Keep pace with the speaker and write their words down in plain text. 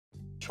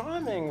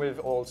Charming with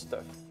old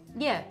stuff.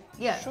 Yeah,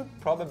 yeah. Should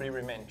probably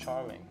remain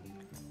charming.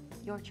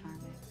 You're charming.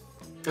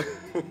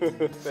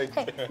 Thank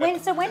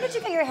you. When did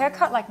you get your hair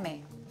cut like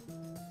me?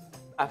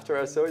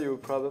 After I saw you,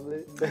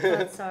 probably. I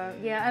thought so.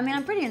 Yeah, I mean,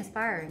 I'm pretty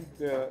inspiring.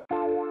 Yeah.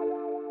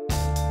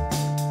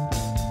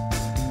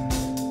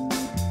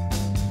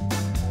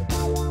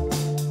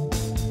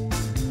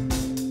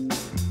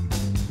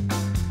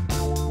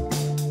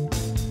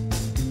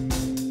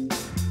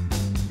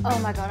 Oh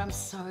my God, I'm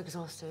so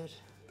exhausted.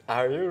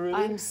 Are you really?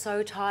 I'm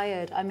so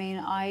tired. I mean,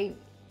 I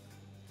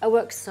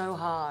worked so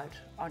hard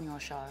on your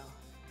show.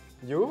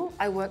 You?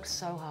 I worked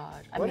so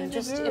hard. I What mean, did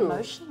you just do?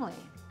 emotionally.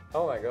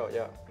 Oh my God,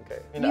 yeah,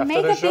 okay. You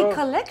made a big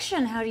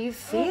collection. How do you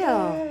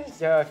feel?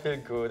 Yeah, I feel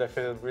good. I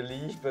feel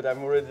relieved, but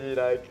I'm already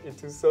like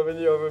into so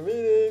many other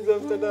meetings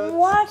after that.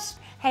 What?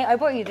 Hey, I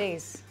bought you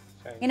these.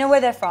 Thanks. You know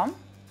where they're from?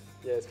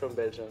 Yeah, it's from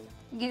Belgium.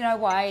 You know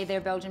why they're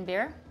Belgian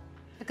beer?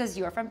 Because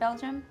you're from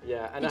Belgium?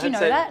 Yeah, and Did I you know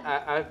said,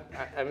 that?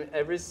 I mean,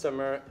 every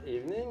summer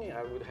evening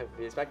I would have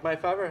this. Like my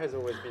father has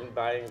always been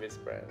buying this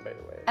brand, by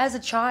the way. As a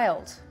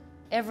child,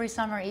 every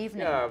summer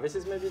evening. Yeah, this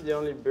is maybe the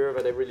only beer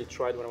that I really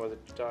tried when I was a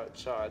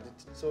child.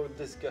 It's so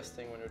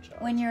disgusting when you're a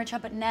child. When you're a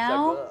child, but It's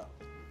now,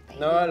 like,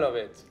 no, I love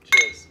it.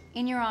 Cheers.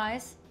 in your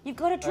eyes, you've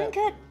got to drink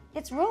it.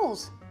 It's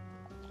rules.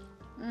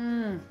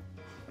 You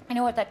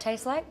know what that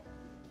tastes like?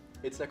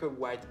 It's like a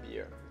white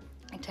beer.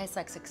 It tastes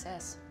like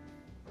success.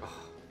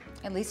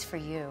 At least for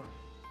you.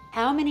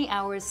 How many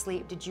hours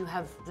sleep did you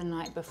have the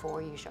night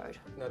before you showed?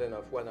 Not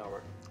enough, 1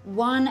 hour.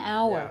 1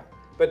 hour? Yeah,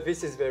 but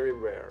this is very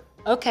rare.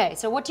 Okay,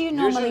 so what do you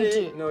normally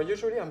do? No,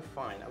 usually I'm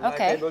fine. I'm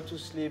like able to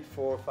sleep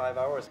 4 or 5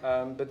 hours.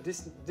 But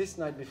this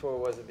night before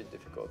was a bit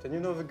difficult. And you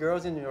know, the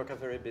girls in New York are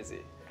very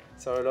busy.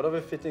 So a lot of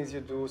the fittings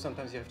you do,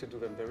 sometimes you have to do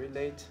them very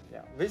late.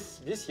 Yeah,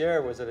 this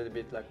year was a little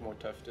bit like more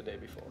tough the day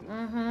before.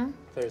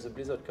 There's a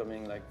blizzard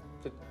coming, like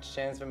the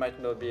chance we might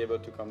not be able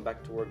to come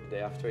back to work the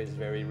day after is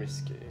very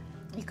risky.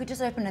 You could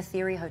just open a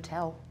theory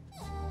hotel.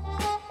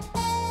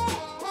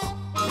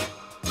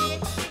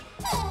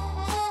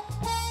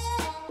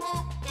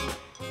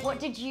 What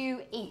did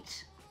you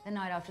eat the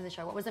night after the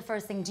show? What was the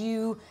first thing? Do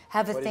you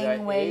have a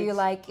thing where you're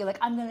like,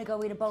 I'm gonna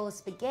go eat a bowl of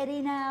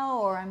spaghetti now,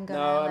 or I'm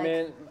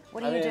gonna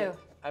what do you do?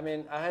 I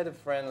mean, I had a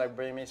friend like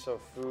bring me some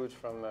food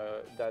from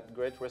that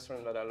great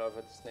restaurant that I love.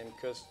 It's named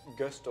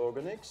Gust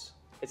Organics.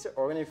 It's an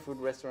organic food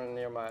restaurant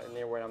near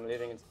where I'm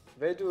living.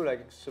 They do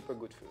like super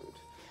good food.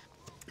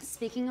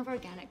 Speaking of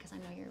organic, because I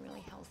know you're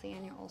really healthy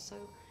and you're also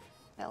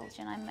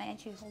Belgian, I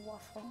made you a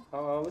waffle.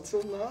 Oh, that's so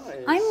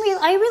nice.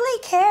 I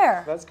really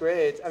care. That's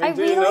great. I mean,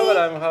 do you know that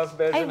I'm half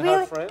Belgian,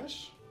 half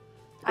French?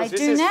 Because I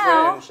do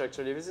now. French,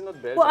 actually. This is not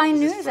Belgian. Well, I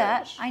knew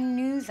that. I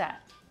knew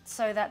that.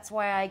 So that's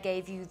why I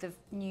gave you the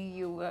new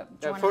you were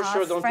yeah, for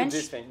sure, don't French. put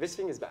this thing. This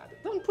thing is bad.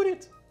 Don't put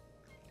it.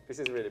 This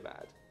is really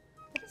bad.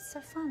 But it's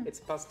so fun. It's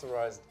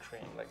pasteurized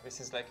cream. Like this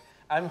is like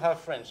I'm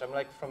half French. I'm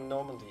like from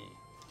Normandy.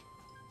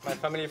 My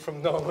family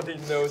from Normandy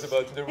knows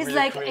about the real It's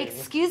like, cream.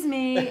 excuse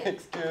me.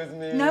 Excuse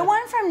me. No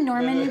one from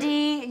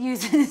Normandy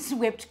uses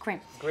whipped cream.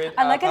 Great,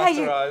 I like it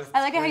pasteurized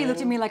how you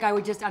looked at me like I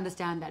would just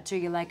understand that too.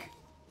 You're like,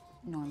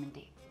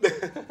 Normandy.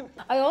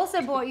 I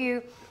also bought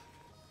you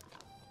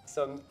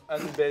some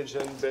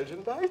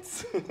Belgian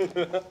bites.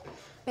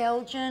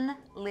 Belgian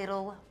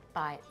little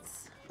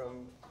bites.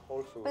 From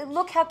Whole Foods. But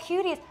look how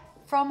cute he is.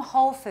 From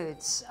Whole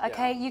Foods.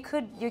 Okay,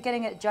 Yeah. you're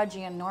getting it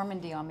judging a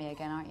Normandy on me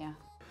again, aren't you?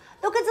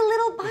 Look, it's a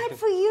little bite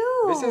for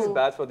you. This is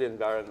bad for the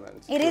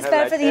environment. It to is have,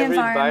 bad like, for the every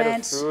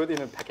environment. Bite of food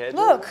in a package.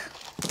 Look.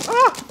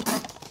 Ah!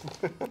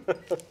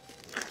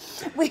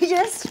 We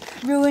just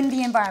ruined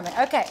the environment.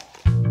 Okay.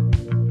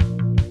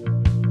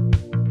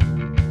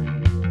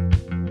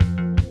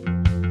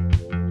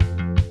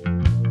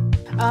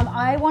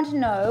 I want to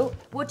know,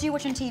 what do you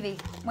watch on TV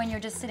when you're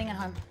just sitting at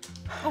home?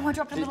 Oh, I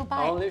dropped a little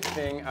bite. The only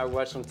thing I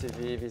watched on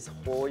TV this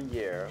whole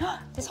year.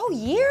 This whole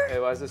year?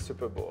 It was the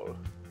Super Bowl.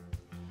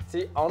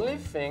 The only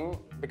thing,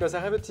 because I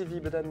have a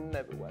TV, but I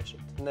never watch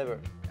it, never.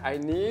 I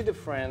need a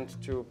friend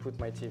to put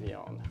my TV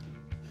on,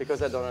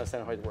 because I don't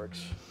understand how it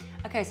works.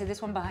 Okay, so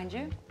this one behind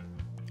you,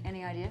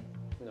 any idea?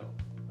 No,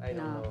 I don't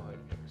know how it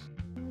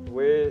works.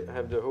 We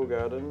have the whole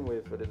garden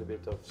with a little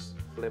bit of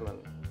lemon.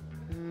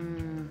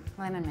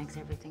 Lemon makes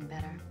everything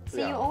better. So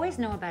Yeah. you always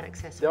know about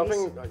accessories.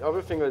 The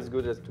other thing that's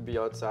good is to be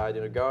outside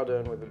in a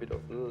garden with a bit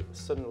of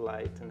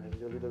sunlight and have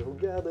your little whole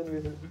garden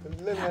with a bit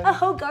of lemon. A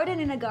whole garden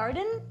in a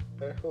garden?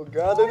 A whole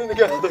garden in a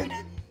garden.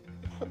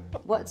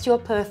 What's your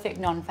perfect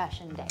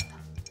non-fashion day?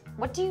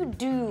 What do you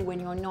do when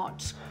you're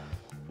not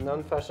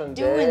Non-fashion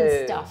day.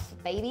 doing stuff,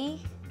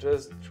 baby?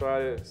 Just try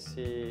to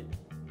see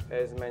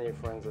as many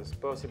friends as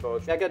possible.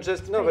 Like I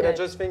just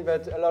think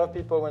that a lot of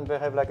people, when they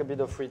have like a bit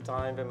of free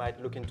time, they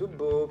might look into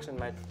books and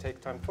might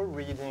take time for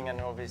reading and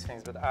all these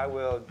things. But I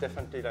will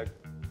definitely like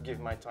give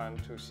my time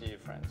to see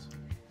friends.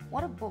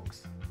 What are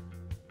books?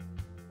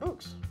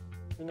 Books.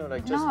 You know,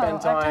 like just spend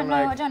time.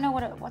 I don't know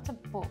what's a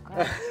book.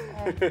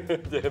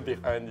 They're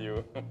behind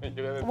you.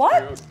 You have a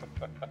What?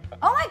 few.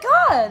 Oh my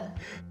god!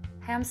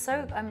 Hey, I'm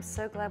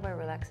so glad we're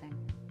relaxing.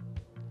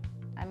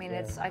 I mean,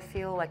 I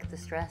feel like the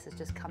stress is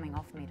just coming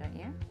off me, don't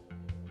you?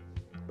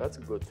 That's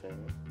a good thing.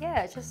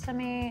 Yeah, it's just, I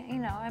mean, you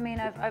know, I mean,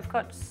 I've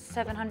got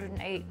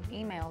 708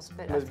 emails,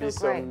 but Must I feel be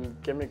great. some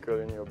chemical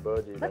in your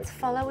body. Let's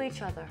follow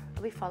each other.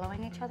 Are we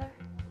following each other?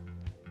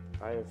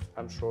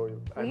 I'm sure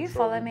you. Will you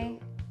follow me,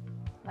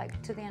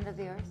 like, to the end of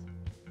the earth?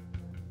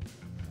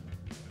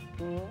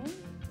 Mm-hmm.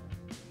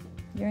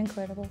 You're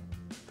incredible.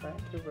 Thank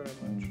you very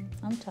much.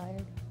 I'm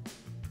tired.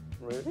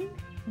 Really?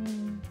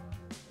 Mm.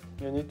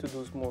 You need to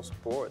do more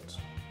sports.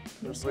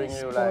 You're To bring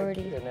so you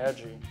sporty. like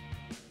energy.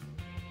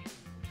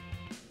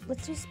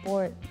 Let's do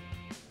sport.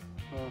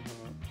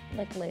 Mm-hmm.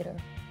 Like later.